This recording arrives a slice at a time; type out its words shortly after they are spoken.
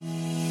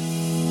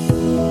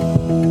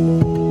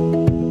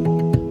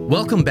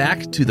Welcome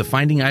back to the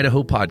Finding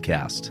Idaho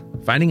podcast.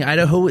 Finding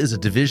Idaho is a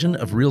division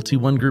of Realty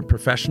One Group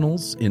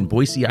professionals in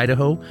Boise,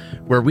 Idaho,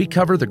 where we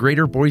cover the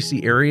greater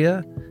Boise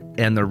area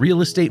and the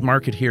real estate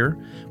market here.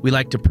 We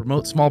like to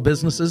promote small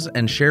businesses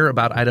and share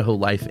about Idaho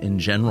life in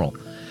general.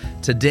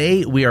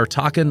 Today, we are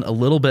talking a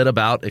little bit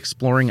about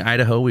Exploring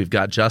Idaho. We've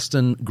got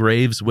Justin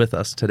Graves with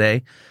us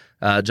today.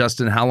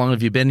 Justin, how long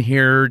have you been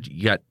here?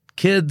 You got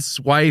kids,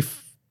 wife?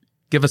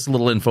 Give us a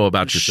little info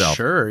about yourself.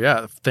 Sure,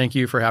 yeah. Thank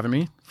you for having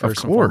me,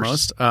 first and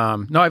foremost.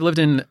 No, I've lived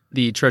in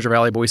the Treasure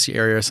Valley, Boise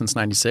area since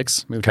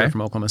 96. Moved here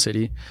from Oklahoma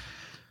City.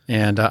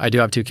 And I do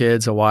have 2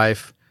 kids, a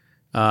wife.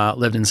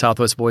 Lived in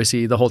Southwest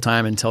Boise the whole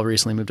time until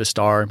recently moved to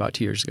Star about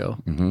 2 years ago.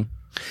 Mm-hmm.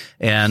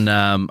 And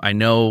I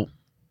know,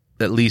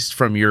 at least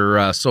from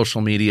your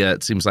social media,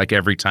 it seems like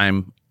every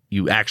time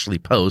you actually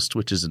post,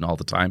 which isn't all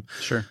the time.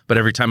 Sure. But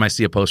every time I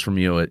see a post from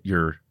you,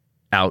 you're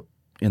out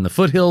in the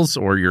foothills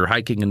or you're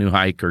hiking a new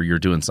hike or you're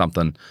doing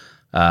something,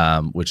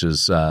 which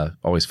is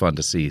always fun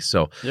to see.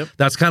 So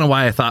That's kind of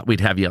why I thought we'd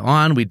have you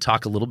on. We'd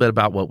talk a little bit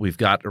about what we've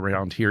got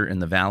around here in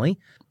the valley.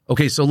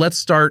 Okay, so let's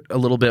start a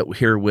little bit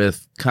here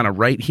with kind of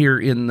right here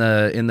in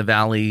the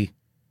valley,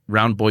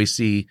 around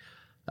Boise.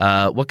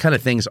 What kind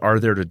of things are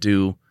there to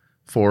do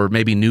for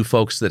maybe new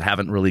folks that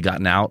haven't really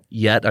gotten out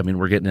yet? I mean,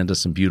 we're getting into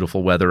some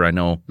beautiful weather. I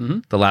know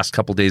the last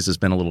couple of days has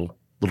been a little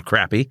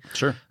crappy.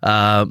 Sure.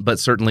 But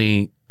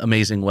certainly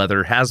amazing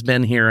weather has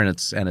been here, and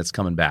it's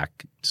coming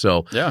back.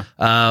 So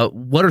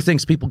what are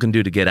things people can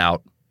do to get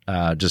out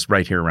just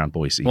right here around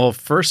Boise? Well,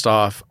 first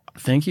off,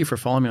 thank you for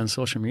following me on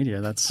social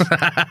media. That's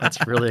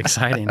really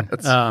exciting.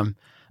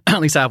 At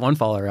least I have one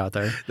follower out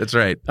there. That's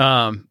right.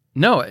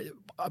 No,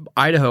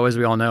 Idaho, as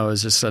we all know,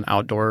 is just an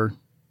outdoor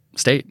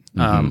state.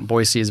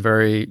 Boise is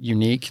very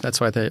unique. That's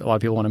why a lot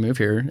of people want to move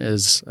here.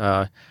 Is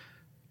the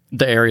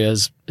area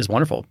is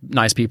wonderful,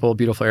 nice people,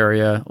 beautiful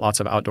area, lots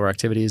of outdoor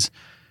activities.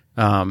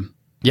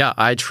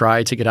 I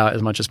try to get out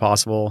as much as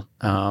possible.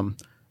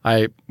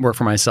 I work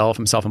for myself.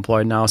 I'm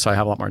self-employed now, so I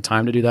have a lot more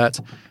time to do that.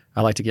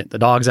 I like to get the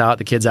dogs out,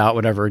 the kids out,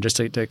 whatever, just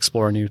to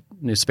explore new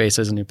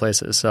spaces and new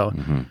places. So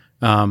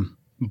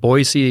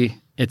Boise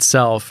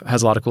itself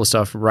has a lot of cool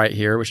stuff right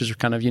here, which is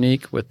kind of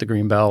unique with the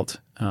Greenbelt,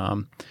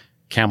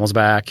 Camel's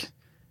Back,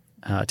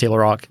 Table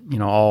Rock,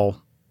 all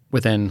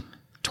within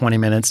 20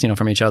 minutes,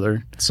 from each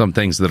other. Some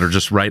things that are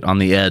just right on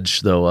the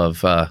edge, though,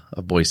 of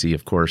Boise,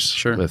 of course.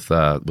 Sure. With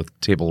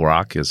Table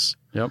Rock is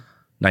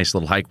nice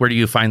little hike. Where do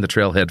you find the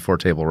trailhead for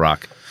Table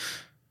Rock?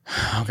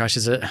 Oh gosh,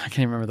 is it? I can't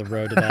even remember the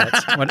road to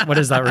that. What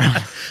is that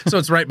road? So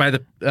it's right by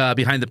the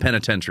behind the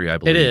penitentiary, I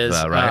believe. It is,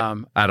 right?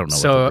 I don't know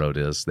what the road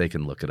is. They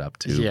can look it up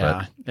too.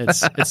 Yeah,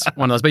 it's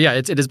one of those. But yeah,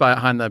 it is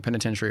behind the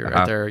penitentiary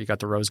right there. You got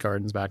the rose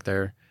gardens back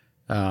there.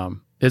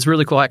 It's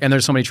really cool, and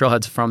there's so many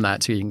trailheads from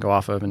that too. You can go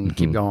off of and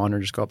keep going, or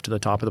just go up to the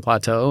top of the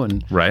plateau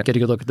and get a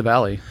good look at the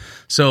valley.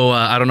 So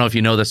I don't know if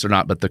you know this or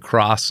not, but the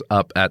cross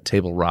up at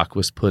Table Rock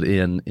was put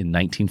in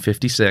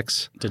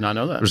 1956. Did not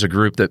know that. There's a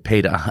group that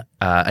paid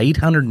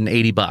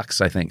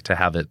 $880, I think, to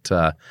have it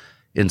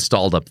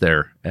installed up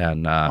there,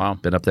 and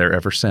been up there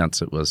ever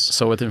since. It was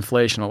so with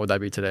inflation, what would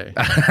that be today?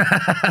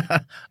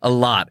 A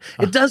lot.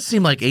 It does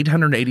seem like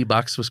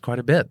 $880 was quite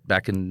a bit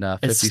back in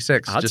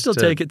 '56. I'd still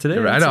take it today.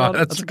 I know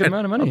that's a good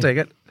amount of money. I'll take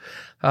it.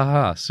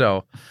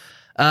 So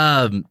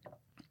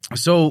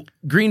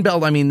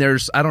Greenbelt. I mean,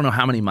 I don't know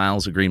how many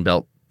miles of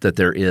Greenbelt that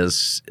there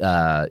is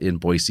in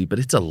Boise, but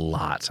it's a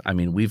lot. I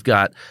mean, we've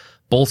got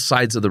both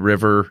sides of the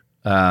river.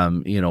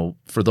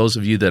 For those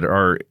of you that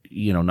are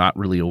not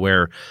really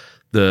aware.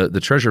 The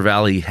Treasure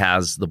Valley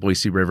has the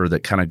Boise River that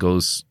kind of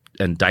goes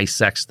and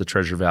dissects the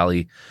Treasure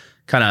Valley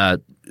kind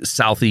of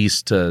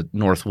southeast to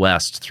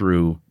northwest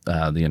through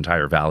the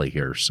entire valley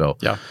here. So,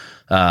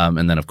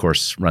 and then, of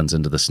course, runs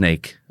into the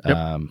Snake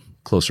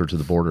closer to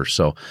the border.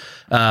 So,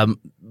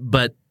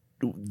 but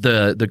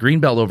the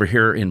Greenbelt over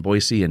here in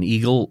Boise and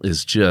Eagle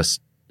is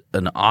just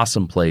an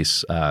awesome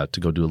place to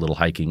go do a little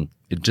hiking.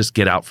 Just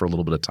get out for a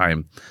little bit of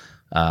time,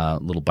 a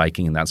little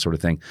biking and that sort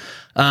of thing.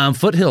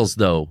 Foothills,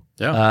 though,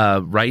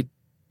 right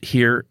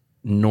here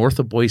north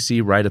of Boise,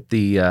 right at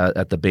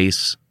the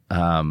base,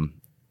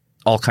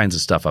 all kinds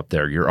of stuff up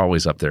there. You're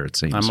always up there, it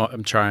seems.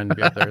 I'm trying to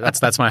be up there.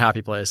 That's my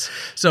happy place.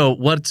 So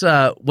what's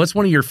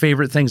one of your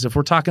favorite things? If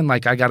we're talking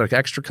like I got an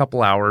extra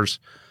couple hours,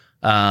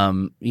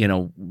 where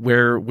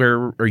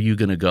are you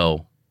going to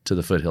go to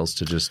the foothills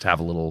to just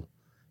have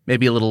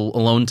maybe a little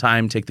alone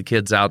time, take the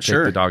kids out,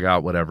 take the dog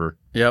out, whatever?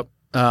 Yep.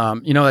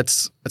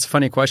 It's a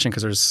funny question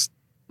because there's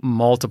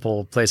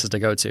multiple places to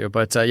go to.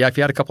 But if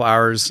you had a couple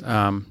hours,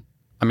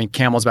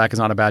 Camel's Back is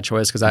not a bad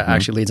choice because that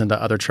actually leads into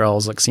other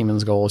trails like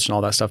Seaman's Gulch and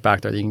all that stuff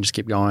back there that you can just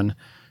keep going.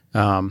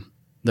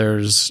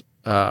 There's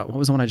what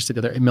was the one I just did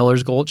the other?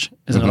 Miller's Gulch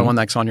is another one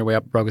that's on your way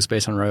up Bogus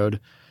Basin Road.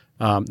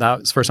 That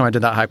was the first time I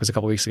did that hike was a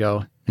couple weeks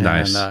ago.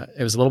 Nice. And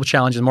it was a little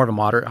challenging, more of a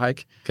moderate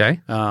hike. Okay.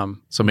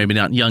 So maybe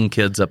not young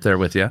kids up there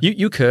with you.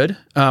 You could,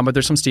 but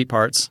there's some steep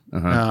parts.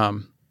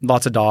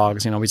 Lots of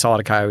dogs. We saw a lot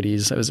of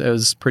coyotes. It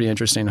was pretty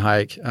interesting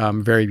hike.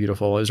 Very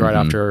beautiful. It was right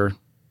after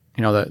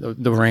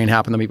the rain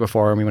happened the week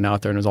before, and we went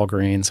out there and it was all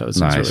green, so it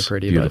was really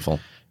pretty. Beautiful.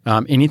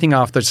 But, anything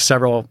there's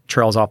several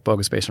trails off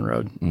Bogus Basin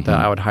Road that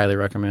I would highly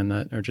recommend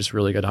that are just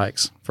really good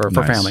hikes for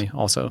family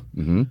also.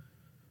 Mm-hmm.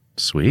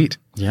 Sweet.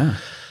 Yeah.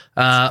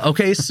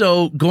 Okay,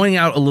 so going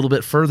out a little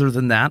bit further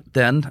than that,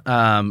 then,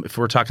 if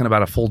we're talking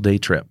about a full day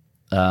trip,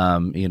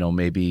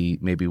 maybe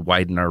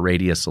widen our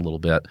radius a little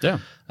bit. Yeah.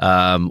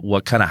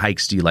 What kind of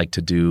hikes do you like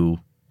to do?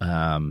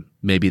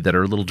 Maybe that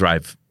are a little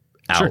drive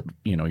out. Sure.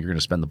 You're going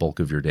to spend the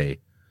bulk of your day.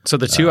 So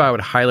the two I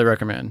would highly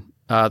recommend.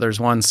 There's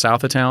one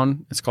south of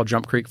town. It's called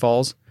Jump Creek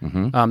Falls.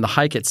 Mm-hmm. The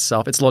hike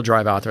itself, it's a little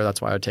drive out there.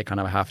 That's why I would take kind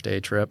of a half-day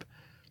trip.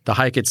 The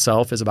hike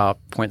itself is about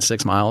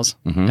 0.6 miles,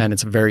 and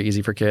it's very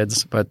easy for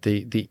kids. But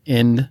the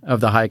end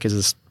of the hike is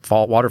this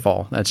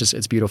waterfall.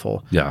 It's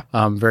beautiful. Yeah.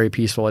 Very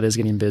peaceful. It is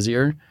getting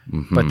busier,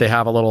 but they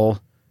have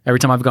every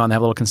time I've gone, they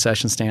have a little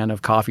concession stand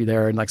of coffee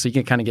there. And so you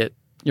can kind of get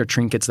your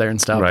trinkets there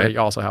and stuff. Right. But you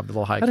also have the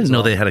little hike. I didn't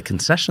know they had a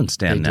concession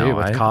stand they now. do,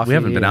 with coffee. We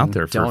haven't been out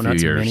there for donuts, a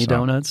few years. Mini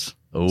donuts.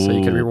 Oh. So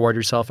you can reward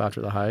yourself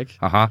after the hike.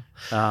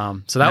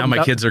 So now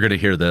my kids are going to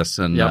hear this,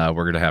 and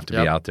we're going to have to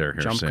be out there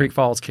here Jump soon. Creek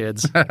Falls,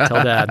 kids.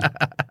 Tell Dad.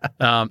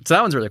 So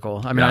that one's really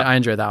cool. I mean, I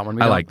enjoy that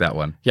one. I like that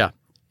one. Yeah.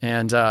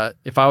 And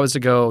if I was to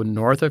go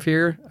north of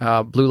here,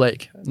 Blue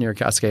Lake near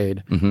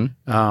Cascade,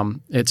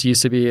 it's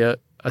used to be a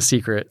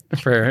secret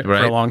for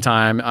a long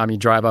time. You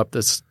drive up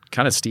this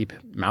kind of steep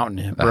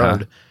mountain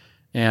road,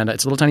 and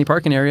it's a little tiny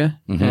parking area,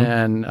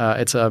 and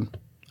it's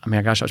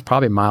it's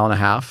probably a mile and a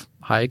half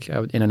hike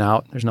in and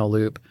out. There's no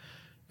loop.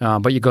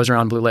 But it goes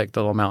around Blue Lake,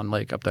 the little mountain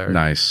lake up there.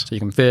 Nice. So you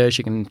can fish,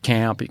 you can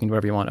camp, you can do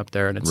whatever you want up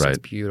there, and it's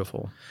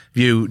beautiful.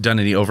 Have you done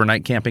any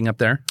overnight camping up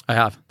there? I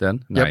have.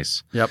 Then? Yep.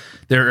 Nice. Yep.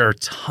 There are a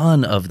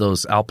ton of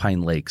those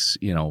alpine lakes,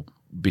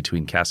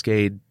 between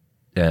Cascade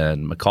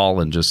and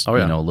McCall and just,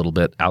 a little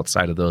bit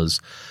outside of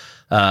those.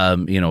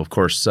 Of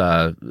course,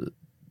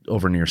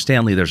 over near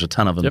Stanley, there's a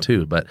ton of them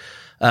too. But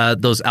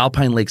those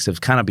alpine lakes have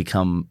kind of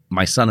become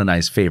my son and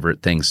I's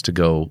favorite things to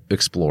go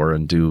explore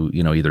and do,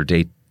 either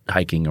day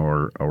hiking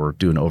or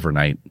do an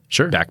overnight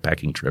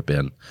backpacking trip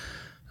in.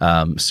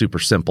 Super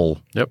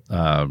simple. Yep.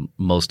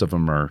 Most of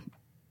them are,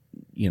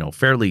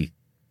 fairly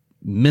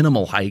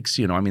minimal hikes.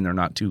 They're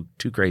not too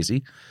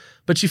crazy,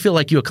 but you feel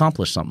like you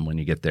accomplished something when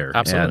you get there.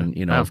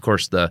 Absolutely. And of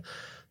course, the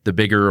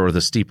bigger or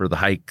the steeper the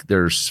hike,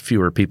 there's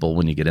fewer people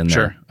when you get in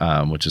there,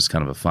 which is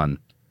kind of a fun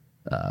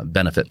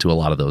benefit to a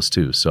lot of those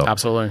too. So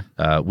absolutely.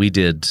 We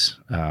did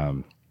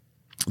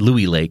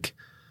Louis Lake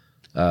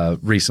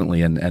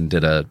recently and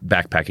did a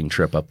backpacking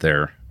trip up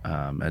there,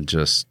 and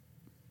just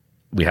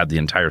we had the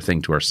entire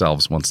thing to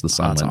ourselves once the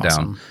sun went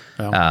down.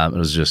 Yeah.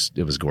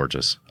 It was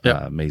gorgeous.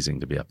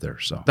 Amazing to be up there.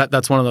 So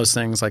that's one of those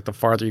things, like the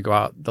farther you go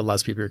out, the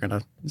less people you're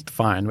going to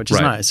find, which is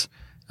nice.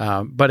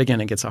 But again,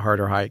 it gets a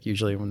harder hike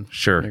usually when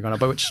you're going up,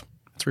 but which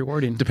it's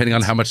rewarding. Depending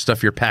on how much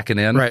stuff you're packing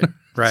in.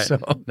 Right. So.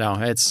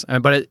 No,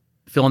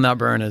 feeling that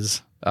burn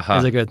is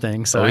a good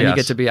thing. So you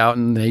get to be out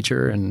in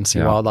nature and see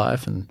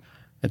wildlife, and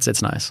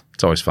it's nice.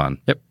 It's always fun.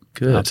 Yep.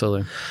 Good.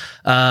 Absolutely.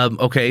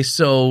 Okay,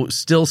 so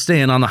still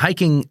staying on the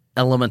hiking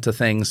element of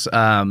things,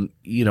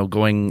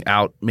 going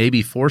out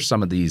maybe for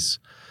some of these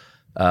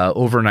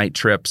overnight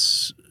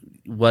trips,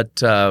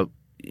 what's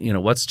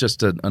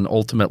just an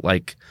ultimate,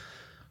 like,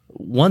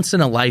 once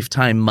in a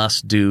lifetime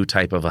must do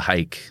type of a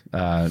hike?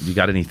 You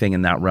got anything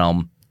in that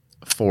realm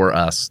for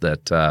us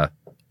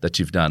that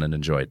you've done and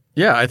enjoyed?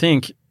 Yeah, I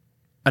think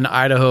an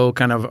Idaho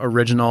kind of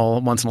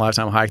original once in a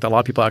lifetime hike that a lot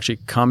of people actually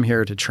come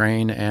here to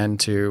train and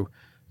to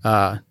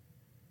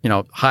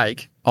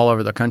hike all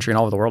over the country and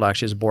all over the world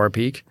actually is Bora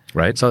Peak.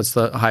 Right. So it's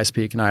the highest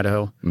peak in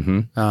Idaho.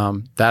 Mm-hmm.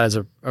 That is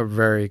a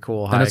very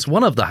cool hike. And it's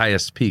one of the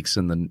highest peaks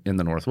in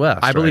the Northwest.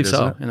 I believe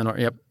so. In the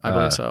Yep, I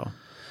believe so.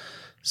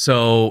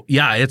 So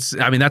yeah,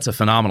 that's a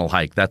phenomenal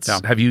hike.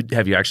 Have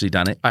you actually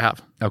done it? I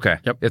have. Okay.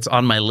 Yep. It's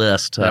on my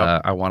list.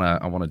 Yep. I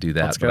want to do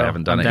that, Let's but go. I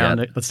haven't done I'm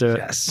it yet. Let's do it.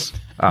 Yes.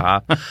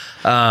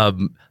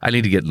 I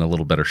need to get in a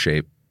little better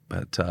shape,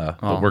 but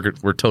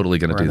we're totally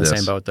going to do We're in this. the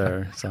same boat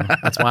there. So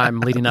that's why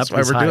I'm leading up.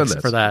 That's why we're doing this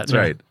for that. That's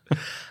right.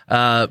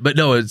 But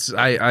no,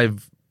 I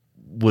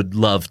would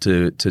love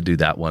to do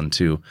that one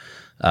too.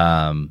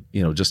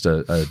 Just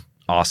a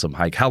awesome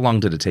hike. How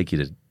long did it take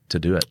you to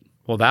do it?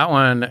 Well, that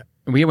one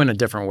we went a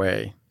different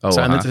way. Oh,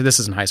 and this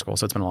is in high school,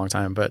 so it's been a long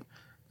time. But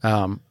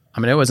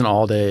it was an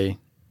all-day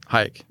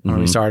hike when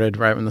we started,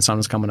 right when the sun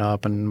was coming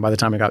up, and by the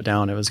time it got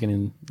down, it was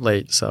getting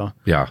late. So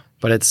yeah,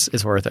 but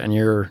it's worth it, and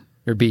you're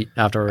beat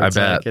afterwards.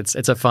 I bet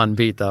it's a fun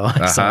beat though.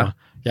 So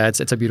yeah,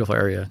 it's a beautiful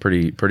area.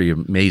 Pretty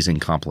amazing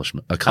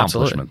accomplishment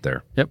Absolutely.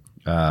 there. Yep.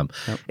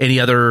 Any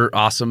other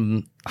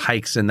awesome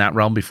hikes in that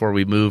realm before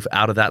we move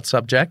out of that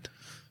subject?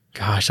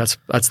 Gosh,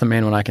 that's the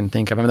main one I can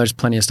think of. There's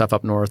plenty of stuff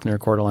up north near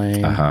Coeur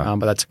d'Alene,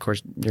 but that's, of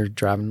course, you're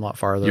driving a lot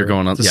farther. You're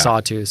going on to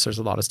Sawtooth. There's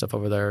a lot of stuff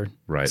over there.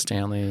 Right.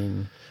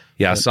 Stanley.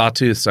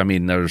 Sawtooth.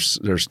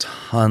 There's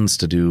tons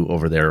to do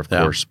over there, of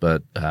course,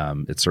 but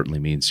it certainly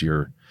means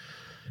you're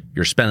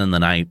spending the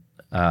night,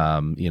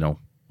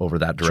 over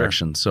that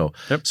direction. Sure.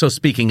 So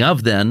speaking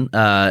of then,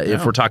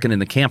 if we're talking in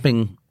the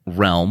camping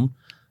realm,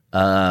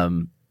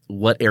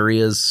 what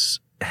areas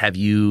have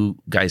you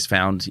guys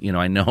found?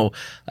 I know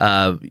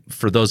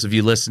for those of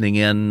you listening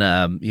in,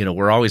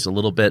 we're always a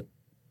little bit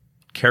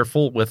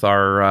careful with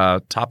our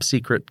top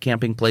secret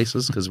camping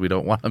places because we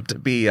don't want them to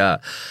be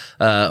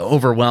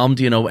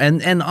overwhelmed,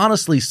 and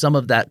honestly, some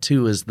of that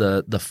too is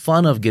the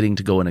fun of getting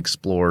to go and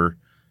explore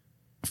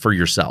for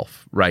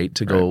yourself, right?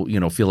 To go,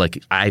 feel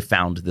like I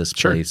found this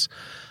place.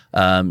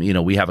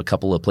 We have a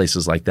couple of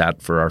places like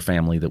that for our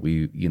family that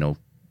we,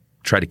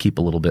 try to keep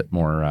a little bit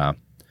more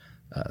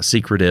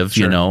secretive,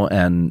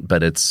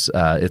 but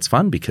it's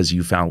fun because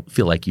you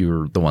feel like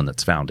you're the one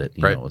that's found it,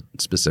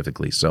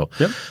 specifically. So,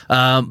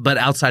 but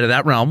outside of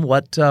that realm,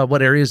 what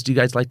areas do you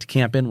guys like to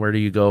camp in? Where do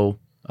you go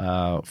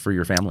for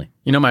your family?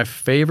 My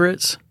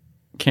favorite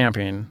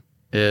camping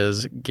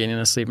is getting in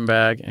a sleeping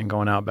bag and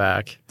going out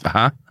back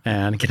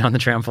and get on the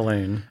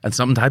trampoline. And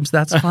sometimes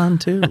that's fun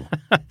too.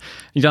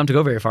 You don't have to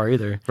go very far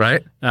either.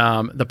 Right.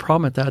 The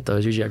problem with that though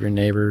is usually you have your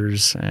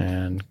neighbors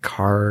and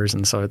cars,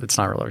 and so it's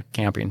not really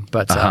camping.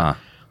 But,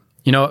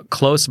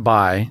 close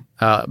by,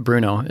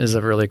 Bruno is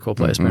a really cool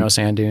place. Bruno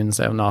Sand Dunes,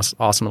 they have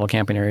awesome little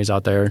camping areas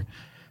out there.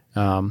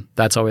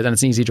 That's always, and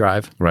it's an easy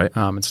drive. Right.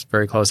 It's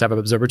very close. They have an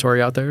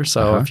observatory out there.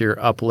 So if you're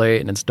up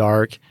late and it's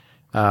dark,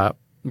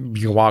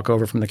 you can walk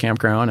over from the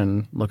campground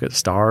and look at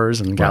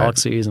stars and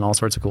galaxies and all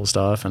sorts of cool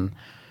stuff, and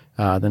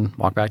then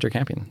walk back to your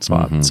camping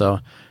spot. So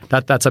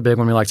that's a big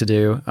one we like to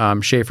do.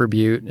 Schaefer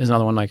Butte is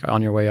another one, like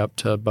on your way up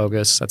to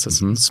Bogus. That's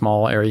a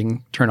small area you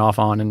can turn off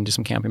on and do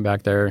some camping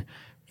back there.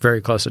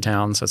 Very close to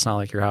town, so it's not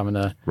like you're having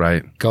to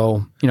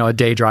go, a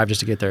day drive just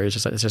to get there.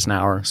 It's just an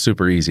hour.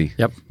 Super easy.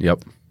 Yep.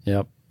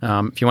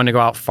 If you want to go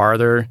out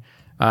farther,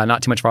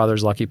 not too much farther,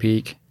 is Lucky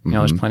Peak.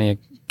 There's plenty of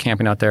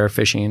camping out there,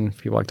 fishing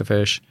if people like to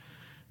fish.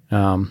 If you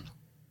want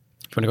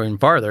to go even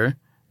farther,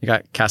 you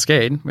got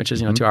Cascade, which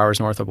is 2 hours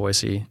north of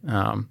Boise.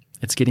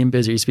 It's getting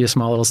busier. It used to be a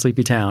small little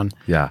sleepy town.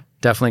 Yeah,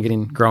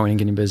 definitely growing and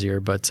getting busier.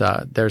 But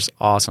there's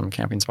awesome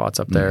camping spots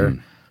up there.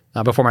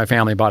 Before my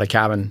family bought a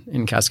cabin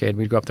in Cascade,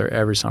 we'd go up there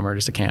every summer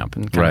just to camp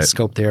and kind of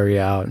scope the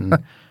area out. And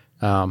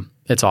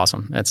it's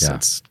awesome.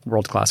 It's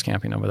world class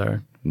camping over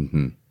there.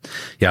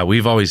 Yeah,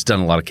 we've always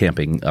done a lot of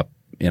camping up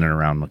in and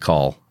around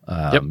McCall,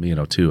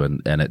 too,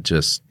 and it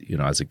just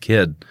as a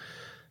kid.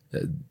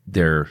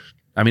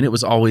 It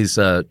was always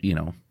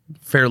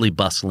fairly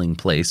bustling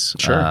place,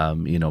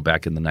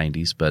 back in the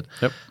 90s, but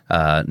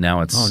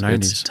now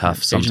it's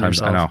tough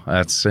sometimes. I know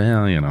that's,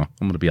 I'm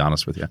going to be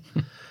honest with you.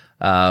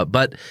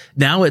 But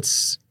now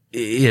it's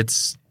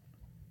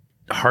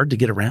hard to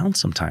get around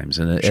sometimes,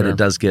 and it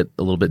does get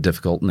a little bit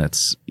difficult, and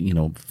it's,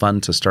 fun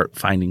to start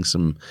finding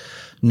some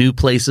new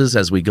places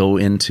as we go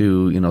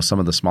into, some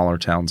of the smaller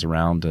towns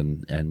around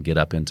and get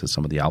up into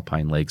some of the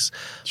alpine lakes.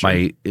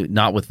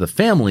 Not with the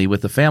family.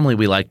 With the family,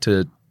 we like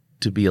to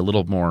be a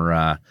little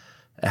more,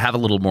 have a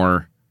little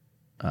more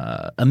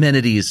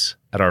amenities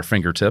at our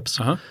fingertips.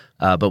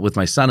 But with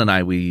my son and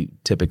I, we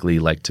typically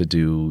like to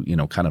do,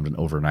 kind of an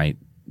overnight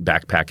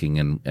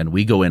backpacking, and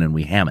we go in and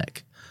we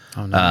hammock.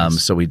 Oh,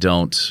 nice. So we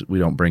don't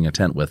bring a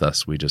tent with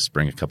us. We just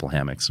bring a couple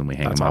hammocks and we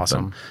hang them up.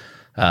 Awesome.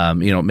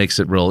 And, it makes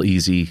it real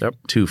easy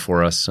too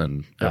for us,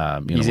 and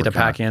easy to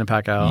pack in and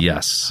pack out.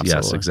 Yes,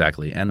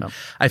 exactly. And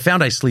I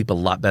found I sleep a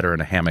lot better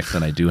in a hammock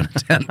than I do in a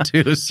tent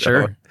too.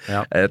 So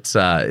it's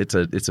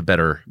a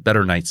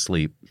better night's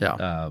sleep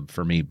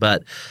for me.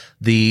 But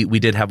we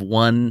did have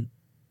one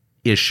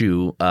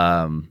issue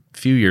a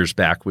few years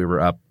back. We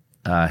were up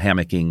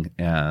hammocking,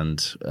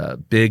 and a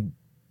big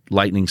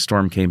lightning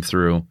storm came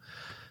through.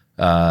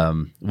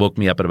 Woke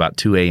me up at about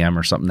 2 a.m.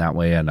 or something that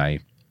way, and I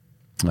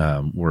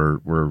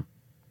we're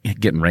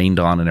getting rained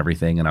on and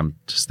everything, and I'm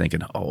just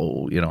thinking,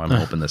 I'm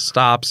hoping this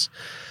stops.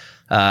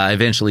 I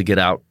eventually get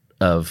out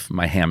of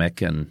my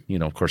hammock, and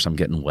of course I'm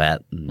getting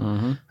wet,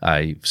 and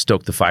I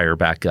stoke the fire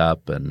back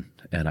up, and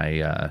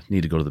I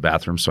need to go to the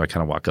bathroom, so I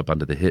kind of walk up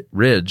onto the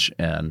ridge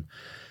and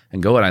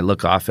go, and I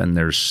look off, and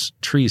there's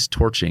trees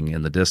torching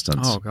in the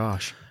distance. Oh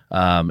gosh.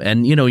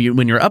 And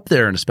when you're up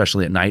there, and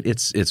especially at night,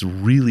 it's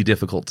really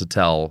difficult to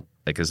tell,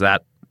 like, is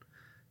that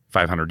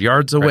 500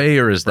 yards away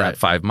or is that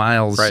 5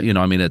 miles? Right.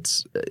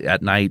 It's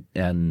at night,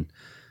 and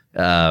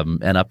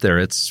up there,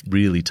 it's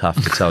really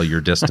tough to tell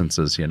your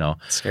distances,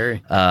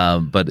 Scary.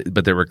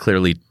 But there were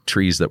clearly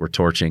trees that were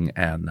torching,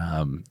 and,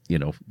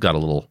 got a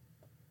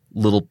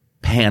little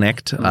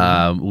panicked.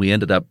 We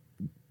ended up,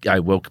 I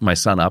woke my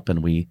son up,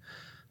 and we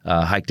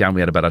hiked down.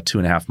 We had about a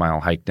 2.5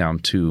 mile hike down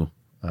to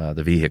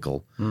the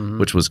vehicle,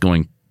 which was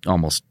going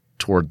almost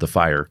toward the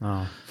fire.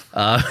 Oh.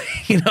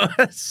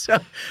 So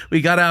we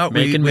got out,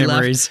 making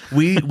memories.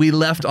 We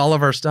left all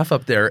of our stuff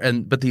up there,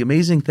 but the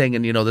amazing thing,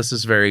 and this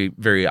is very,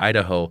 very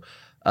Idaho.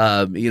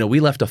 We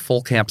left a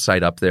full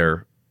campsite up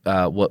there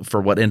for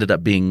what ended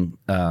up being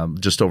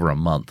just over a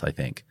month, I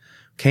think.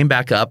 Came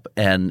back up,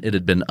 and it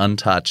had been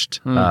untouched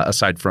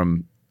aside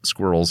from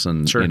squirrels,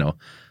 and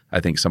I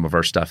think some of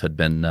our stuff had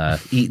been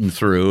eaten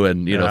through,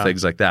 and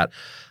things like that.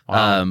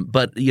 Wow.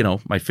 But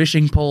my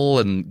fishing pole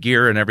and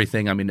gear and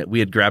everything, we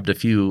had grabbed a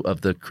few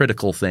of the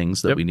critical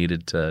things that we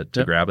needed to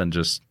grab, and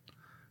just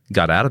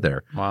got out of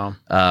there. Wow.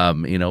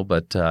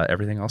 But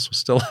everything else was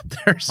still up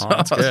there. So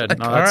that's good. like,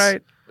 No, all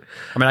right.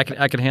 I mean,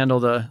 I can handle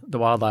the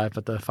wildlife,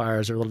 but the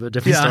fires are a little bit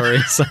different story.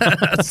 So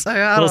It's like,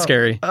 a little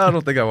scary. I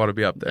don't think I want to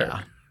be up there.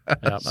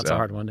 Yeah, that's a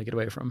hard one to get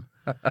away from.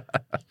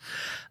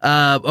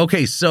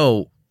 Okay,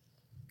 so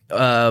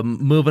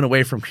moving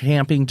away from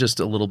camping just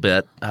a little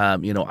bit,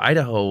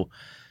 Idaho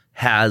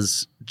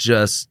has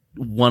just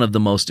one of the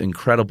most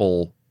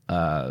incredible,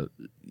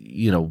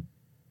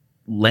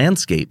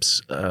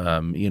 landscapes,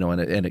 and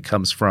it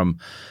comes from,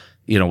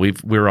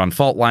 we're on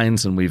fault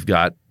lines and we've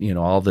got,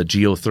 all the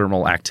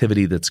geothermal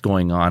activity that's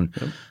going on.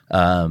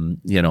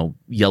 Yep.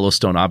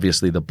 Yellowstone,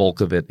 obviously the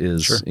bulk of it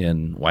is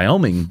in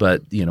Wyoming,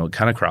 but, it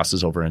kind of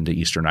crosses over into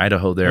eastern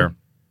Idaho there.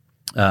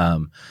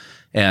 Yep.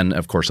 And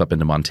of course up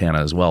into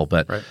Montana as well.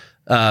 But,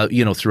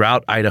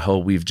 throughout Idaho,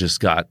 we've just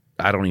got,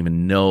 I don't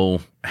even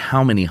know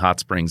how many hot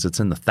springs. It's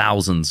in the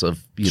thousands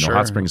of,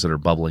 hot springs that are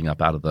bubbling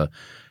up out of the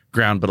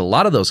ground. But a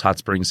lot of those hot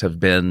springs have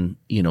been,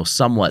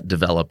 somewhat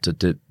developed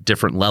at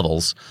different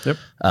levels. Yep.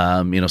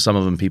 Some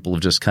of them people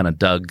have just kind of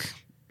dug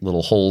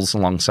little holes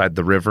alongside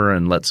the river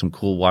and let some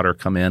cool water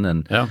come in.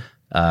 And,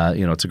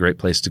 it's a great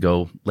place to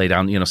go lay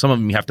down. Some of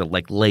them you have to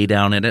lay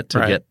down in it to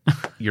get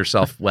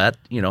yourself wet.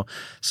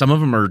 Some of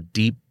them are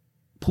deep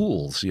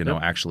pools,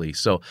 actually.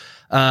 So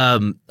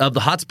of the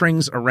hot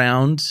springs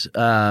around,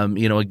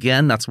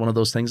 again, that's one of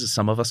those things that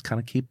some of us kind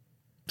of keep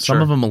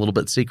some of them a little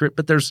bit secret,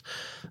 but there's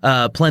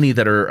plenty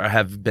that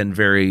have been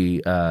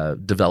very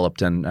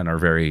developed and are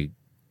very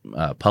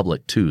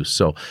public too.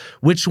 So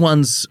which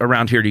ones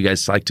around here do you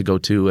guys like to go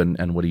to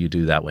and what do you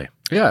do that way?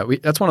 Yeah,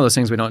 that's one of those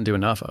things we don't do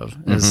enough of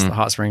is the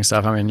hot spring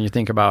stuff. I mean, you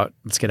think about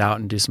let's get out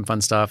and do some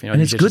fun stuff.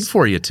 And it's good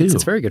for you too.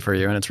 It's very good for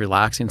you and it's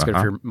relaxing. It's good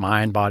for your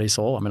mind, body,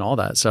 soul. I mean, all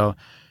that. So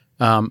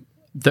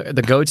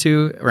the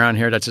go-to around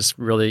here that's just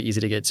really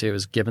easy to get to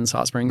is Gibbons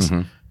Hot Springs.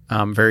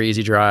 Very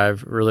easy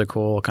drive, really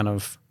cool kind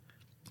of.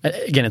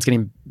 Again, it's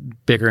getting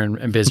bigger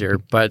and busier,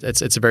 but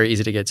it's very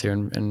easy to get to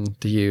and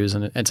to use,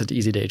 and it's an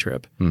easy day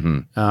trip.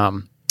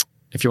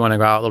 If you want to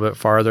go out a little bit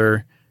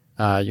farther,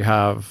 you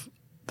have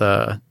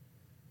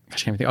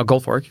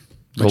Gold Fork,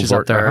 which is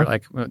up there,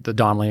 like the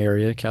Donley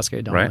area,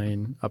 Cascade Donley,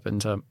 and up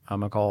into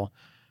McCall.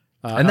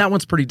 And that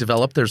one's pretty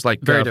developed. There's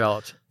very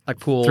developed, like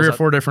pools, 3 or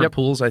 4 different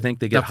pools. I think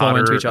they get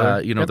hotter. Into each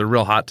other. They're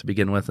real hot to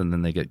begin with, and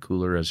then they get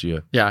cooler as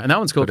you. Yeah, and that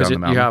one's cool because you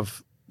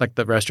have like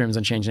the restrooms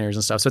and changing areas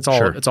and stuff. So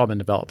it's all been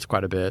developed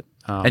quite a bit.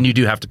 And you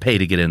do have to pay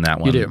to get in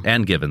that one. You do.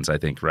 And Gibbons, I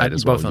think, right?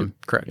 As both well. Of them,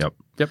 correct.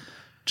 Yep.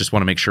 Just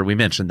want to make sure we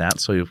mentioned that.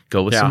 So you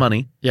go with some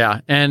money.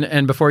 Yeah.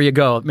 And before you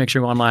go, make sure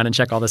you go online and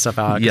check all this stuff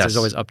out because there's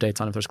always updates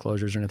on if there's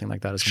closures or anything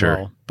like that as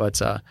well. But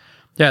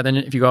then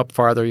if you go up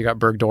farther, you got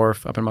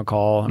Bergdorf up in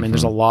McCall. I mean,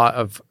 there's a lot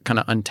of kind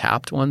of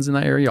untapped ones in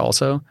that area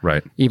also.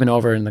 Right. Even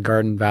over in the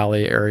Garden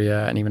Valley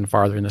area and even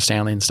farther in the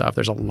Stanley and stuff,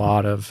 there's a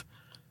lot of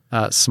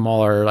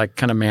smaller, like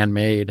kind of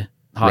man-made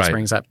hot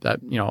springs that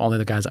only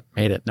the guys that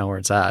made it know where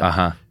it's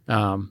at.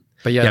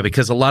 But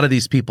because a lot of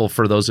these people,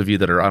 for those of you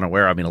that are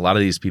unaware, I mean, a lot of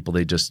these people,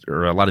 a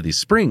lot of these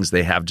springs,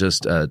 they have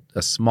just a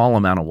small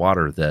amount of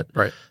water that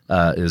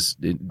is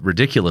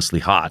ridiculously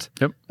hot,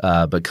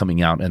 but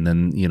coming out, and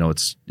then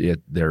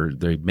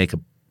they make a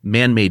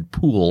man-made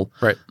pool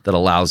that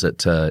allows it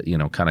to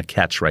kind of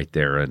catch right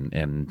there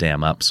and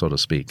dam up, so to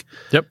speak.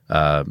 So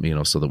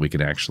that we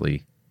can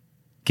actually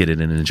get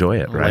it and enjoy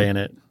it, right? Lay in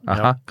it.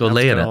 Go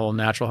lay in it. A whole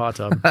natural hot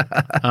tub.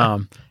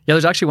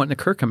 There's actually one in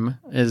Kirkham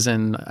is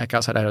in like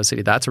outside Idaho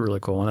City. That's a really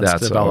cool one.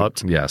 That's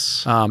developed.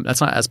 Yes. That's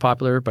not as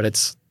popular, but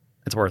it's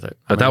worth it.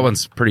 But that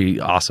one's pretty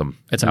awesome.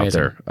 It's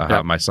amazing. Out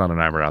there. My son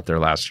and I were out there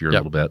last year a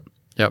little bit.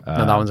 Yep.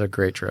 No, that one's a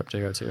great trip to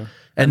go to.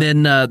 And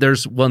then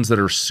there's ones that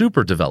are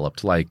super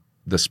developed, like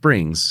the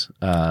springs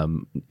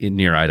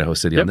near Idaho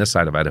City, on this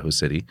side of Idaho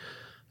City.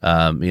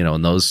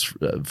 And those,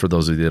 for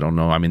those of you that don't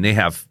know, I mean,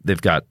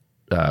 they've got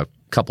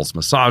couples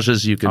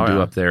massages you can do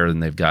up there,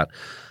 and they've got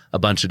a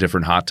bunch of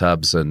different hot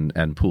tubs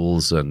and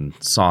pools and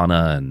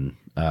sauna and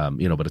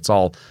but it's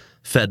all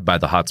fed by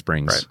the hot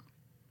springs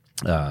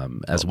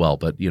as well.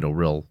 But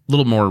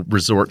little more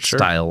resort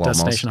style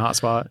almost destination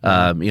hotspot.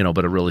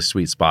 But a really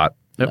sweet spot.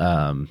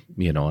 And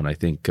I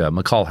think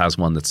McCall has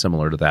one that's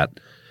similar to that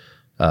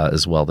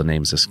as well. The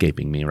name's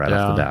escaping me right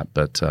off the bat,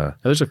 but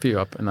there's a few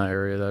up in that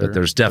area. But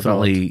there's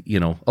definitely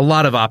a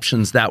lot of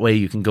options that way.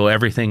 You can go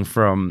everything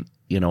from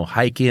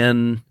hike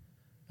in.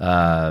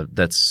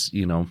 That's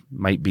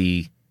might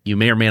be you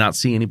may or may not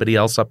see anybody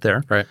else up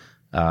there, right?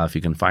 If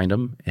you can find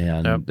them,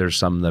 and there's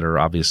some that are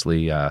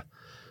obviously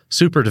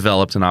super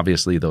developed, and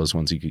obviously those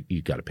ones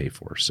you got to pay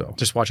for. So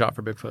just watch out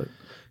for Bigfoot.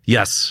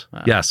 Yes,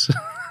 yes.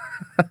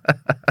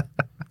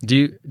 Do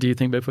you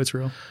think Bigfoot's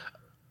real?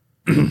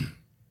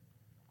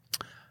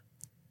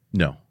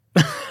 No.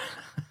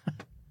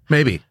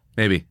 Maybe.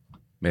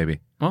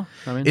 Well,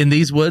 I mean, in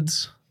these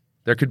woods,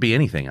 there could be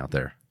anything out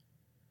there.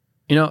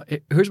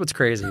 Here's what's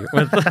crazy.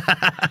 When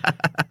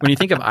you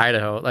think of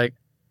Idaho, like,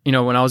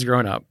 when I was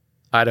growing up,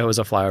 Idaho is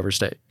a flyover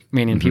state,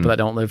 meaning people that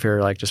don't live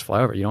here, like, just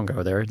fly over. You don't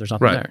go there. There's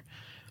nothing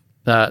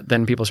there.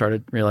 Then people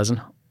started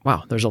realizing,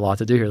 wow, there's a lot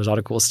to do here. There's a lot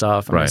of cool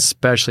stuff, Right.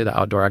 especially the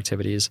outdoor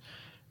activities.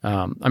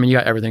 I mean, you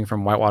got everything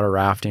from whitewater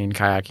rafting,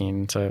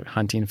 kayaking, to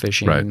hunting,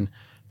 fishing,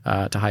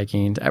 to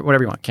hiking, to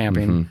whatever you want,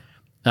 camping.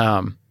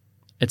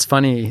 It's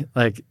funny,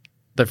 like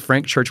the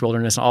Frank Church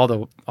Wilderness, all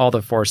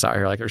the forests out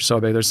here, like, are so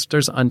big.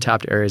 There's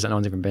untapped areas that no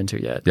one's even been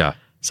to yet. Yeah.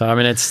 So I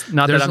mean, it's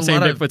not that I'm saying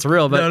Bigfoot's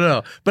real, but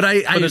no. But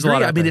I there's agree. a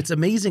lot I mean, there. it's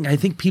amazing. I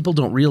think people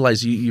don't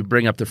realize you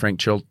bring up the Frank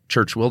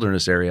Church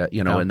Wilderness area,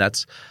 and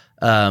that's.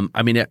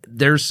 I mean,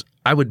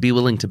 I would be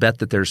willing to bet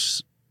that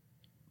there's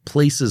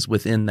places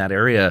within that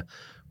area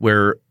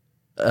where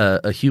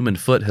a human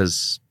foot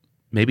has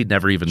maybe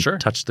never even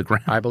touched the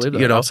ground. I believe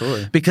that,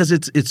 absolutely. Because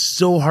it's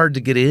so hard to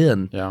get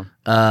in. Yeah.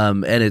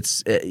 And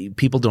it's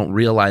people don't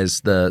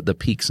realize the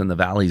peaks and the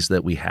valleys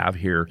that we have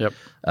here. Yep.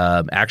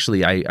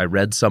 Actually, I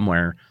read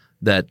somewhere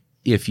that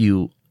if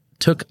you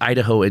took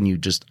Idaho and you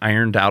just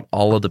ironed out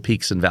all of the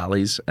peaks and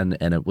valleys and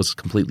it was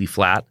completely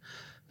flat,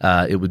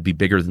 it would be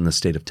bigger than the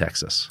state of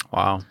Texas.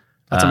 Wow.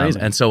 That's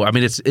amazing. And so, I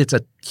mean, it's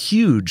a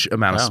huge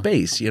amount of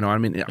space. I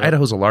mean,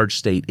 Idaho's a large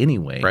state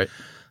anyway. Right.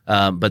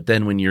 But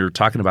then when you're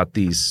talking about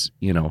these,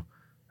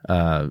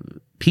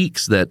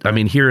 peaks that, I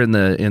mean, here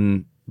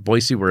in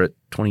Boise, we're at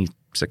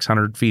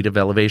 2,600 feet of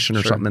elevation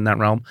or something in that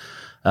realm.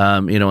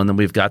 And then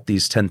we've got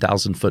these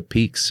 10,000 foot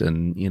peaks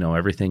and,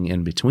 everything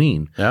in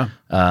between. Yeah.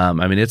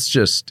 I mean, it's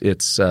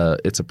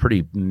a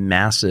pretty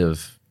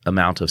massive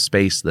amount of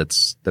space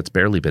that's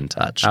barely been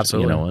touched.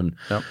 Absolutely. And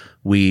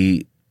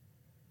we,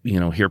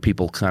 hear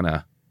people kind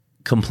of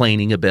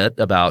complaining a bit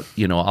about,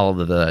 all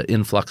of the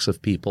influx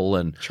of people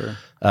and,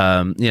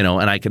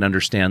 and I can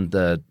understand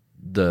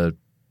the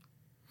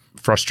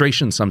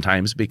frustration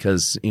sometimes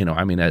because,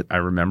 I mean, I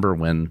remember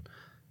when,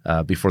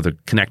 before the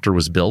connector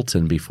was built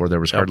and before there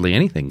was hardly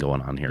anything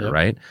going on here,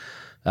 right?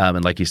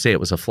 And like you say,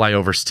 it was a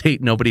flyover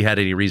state. Nobody had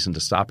any reason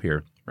to stop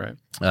here. Right.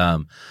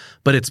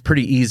 But it's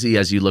pretty easy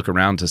as you look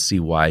around to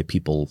see why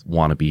people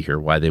want to be here,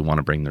 why they want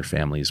to bring their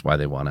families, why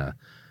they want to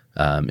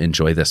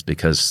enjoy this,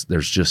 because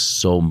there's just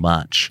so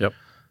much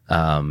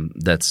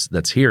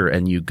that's here.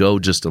 And you go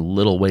just a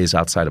little ways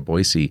outside of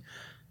Boise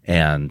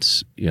and,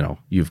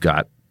 you've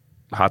got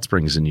hot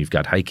springs and you've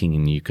got hiking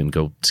and you can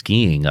go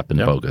skiing up in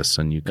Bogus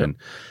and you can,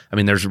 I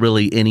mean, there's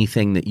really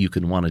anything that you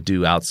can want to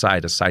do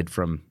outside aside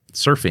from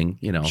surfing,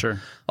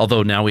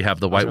 although now we have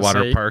the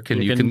Whitewater Park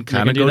and you can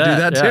kind of go do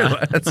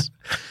that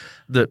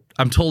too.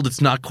 I'm told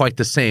it's not quite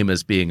the same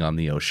as being on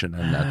the ocean,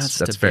 and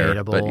that's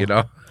fair.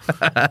 But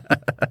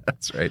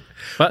that's right.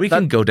 But we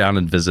can go down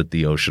and visit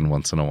the ocean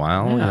once in a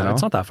while.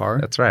 It's not that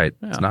far. That's right.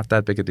 Yeah. It's not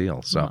that big a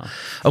deal. So,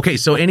 okay.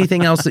 So,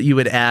 anything else that you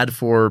would add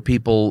for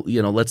people?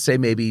 Let's say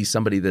maybe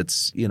somebody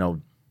that's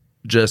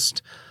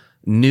just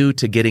new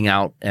to getting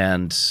out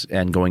and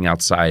going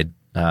outside.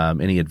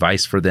 Any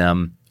advice for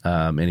them?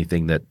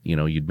 Anything that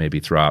you'd maybe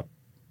throw out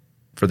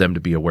for them to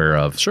be aware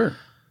of? Sure.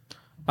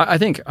 I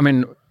think. I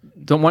mean,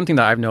 the one thing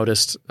that I've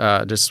noticed,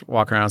 just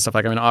walking around and stuff,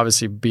 like, I mean,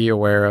 obviously be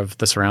aware of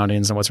the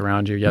surroundings and what's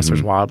around you. Yes,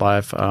 there's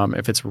wildlife.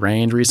 If it's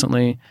rained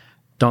recently,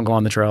 don't go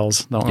on the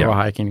trails. Don't go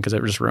hiking because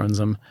it just ruins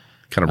them.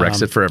 Kind of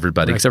wrecks it for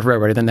everybody.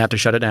 Then they have to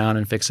shut it down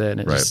and fix it.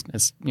 And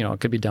it's it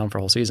could be down for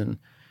a whole season.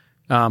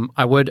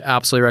 I would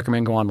absolutely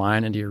recommend go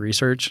online and do your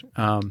research.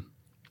 A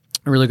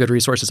really good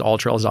resource is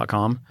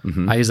alltrails.com.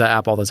 I use that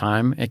app all the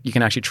time. You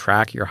can actually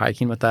track your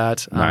hiking with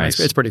that. Nice.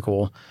 It's pretty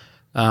cool.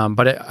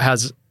 But it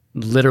has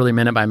literally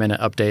minute by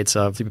minute updates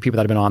of the people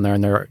that have been on there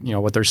and they're,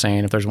 what they're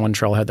saying. If there's one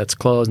trailhead that's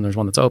closed and there's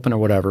one that's open or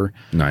whatever.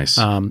 Nice.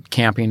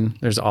 Camping,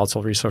 there's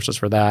also resources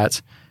for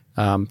that.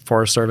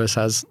 Forest Service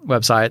has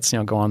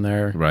websites, go on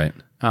there. Right.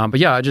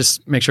 But yeah,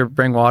 just make sure to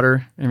bring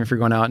water. And if you're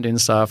going out and doing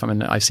stuff, I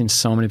mean, I've seen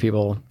so many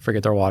people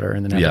forget their water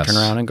and then have to turn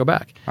around and go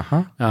back.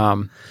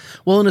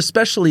 Well, and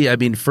especially, I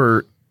mean,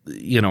 for,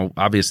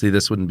 obviously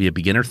this wouldn't be a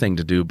beginner thing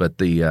to do, but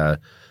the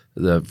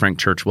Frank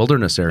Church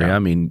Wilderness area, I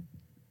mean,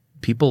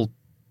 people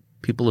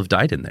have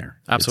died in there.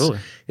 Absolutely.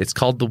 It's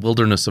called the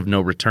wilderness of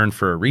no return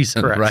for a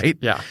reason, right?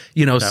 Yeah.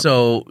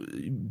 So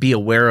be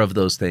aware of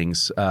those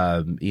things,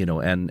 and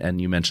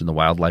you mentioned the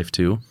wildlife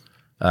too.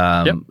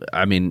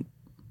 I mean,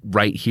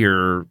 right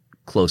here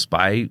close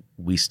by,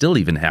 we still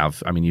even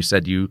have, I mean, you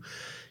said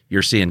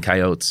you're seeing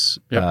coyotes,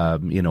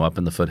 up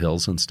in the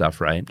foothills and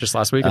stuff, right? Just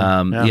last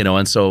weekend.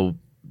 And so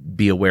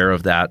be aware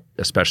of that,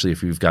 especially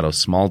if you've got a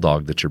small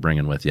dog that you're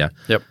bringing with you.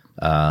 Yep.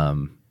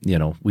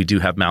 We do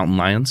have mountain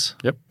lions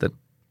that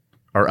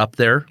are up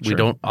there. Sure. We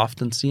don't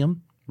often see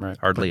them. Right.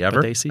 Hardly ever.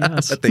 But they see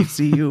us. But they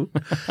see you.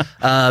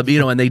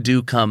 And they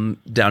do come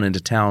down into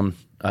town.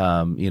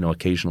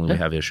 Occasionally we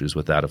have issues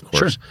with that, of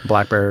course. Sure.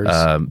 Black bears.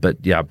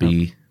 But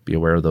be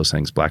aware of those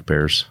things. Black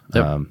bears.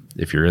 Yep.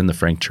 If you're in the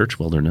Frank Church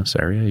Wilderness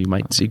area, you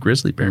might see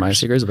grizzly bears. You might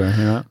see grizzly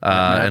bear.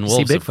 And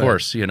wolves, of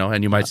course.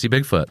 And you might see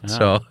Bigfoot.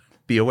 So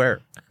be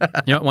aware.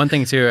 One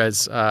thing too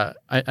is,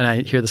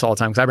 I hear this all the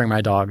time because I bring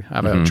my dog. I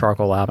have a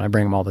charcoal lab, and I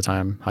bring him all the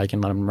time,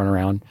 hiking, let him run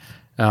around.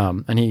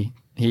 And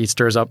he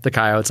stirs up the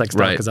coyotes like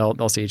stuff because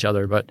they'll see each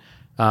other. But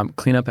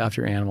clean up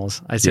after your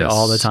animals. I see it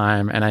all the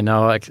time, and I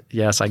know, like,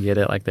 yes, I get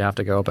it, like they have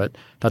to go, but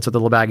that's what the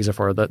little baggies are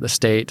for. The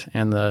state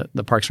and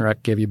the Parks and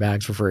Rec give you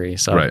bags for free.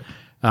 So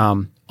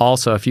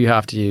Also, if you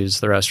have to use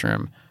the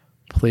restroom,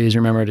 please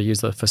remember to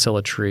use the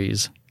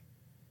facilities.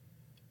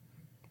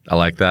 I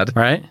like that.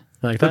 Right?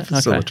 You like that?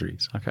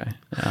 Facilities. Okay.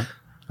 Yeah.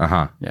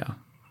 Uh-huh. Yeah.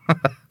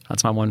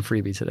 That's my one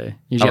freebie today.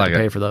 You usually have to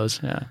pay for those.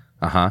 Yeah.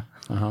 Uh-huh.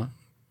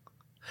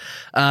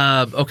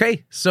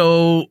 Okay.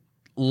 So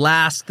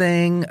last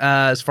thing,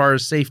 as far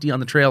as safety on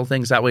the trail,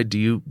 things that way, do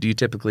you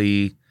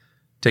typically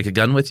take a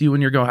gun with you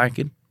when you're going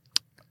hiking?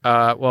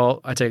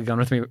 Well, I take a gun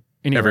with me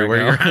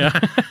everywhere you're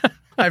at.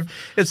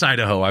 It's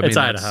Idaho. I mean,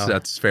 Idaho.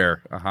 That's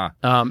fair.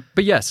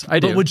 But yes, I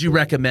do. But would you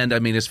recommend, I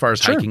mean, as far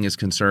as hiking is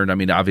concerned, I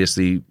mean,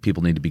 obviously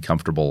people need to be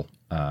comfortable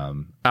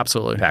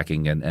absolutely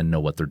packing and know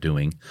what they're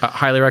doing. I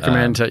highly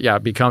recommend to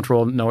be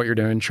comfortable, know what you're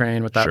doing,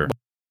 train with that. Sure.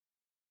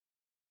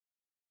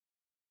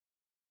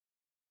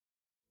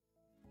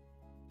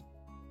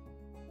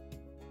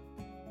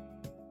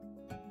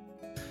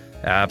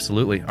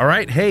 Absolutely. All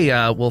right. Hey,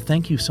 well,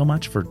 thank you so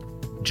much for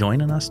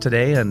joining us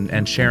today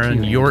and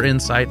sharing your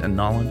insight and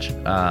knowledge.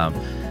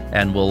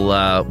 And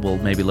we'll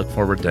maybe look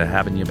forward to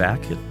having you back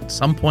at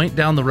some point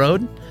down the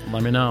road.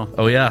 Let me know.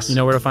 Oh, yes. You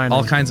know where to find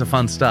all me. kinds of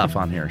fun stuff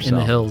on here. In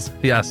the hills.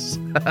 Yes.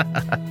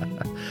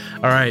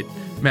 All right,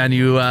 man,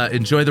 you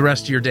enjoy the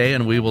rest of your day,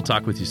 and we will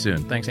talk with you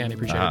soon. Thanks, Andy.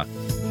 Appreciate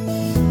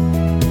it.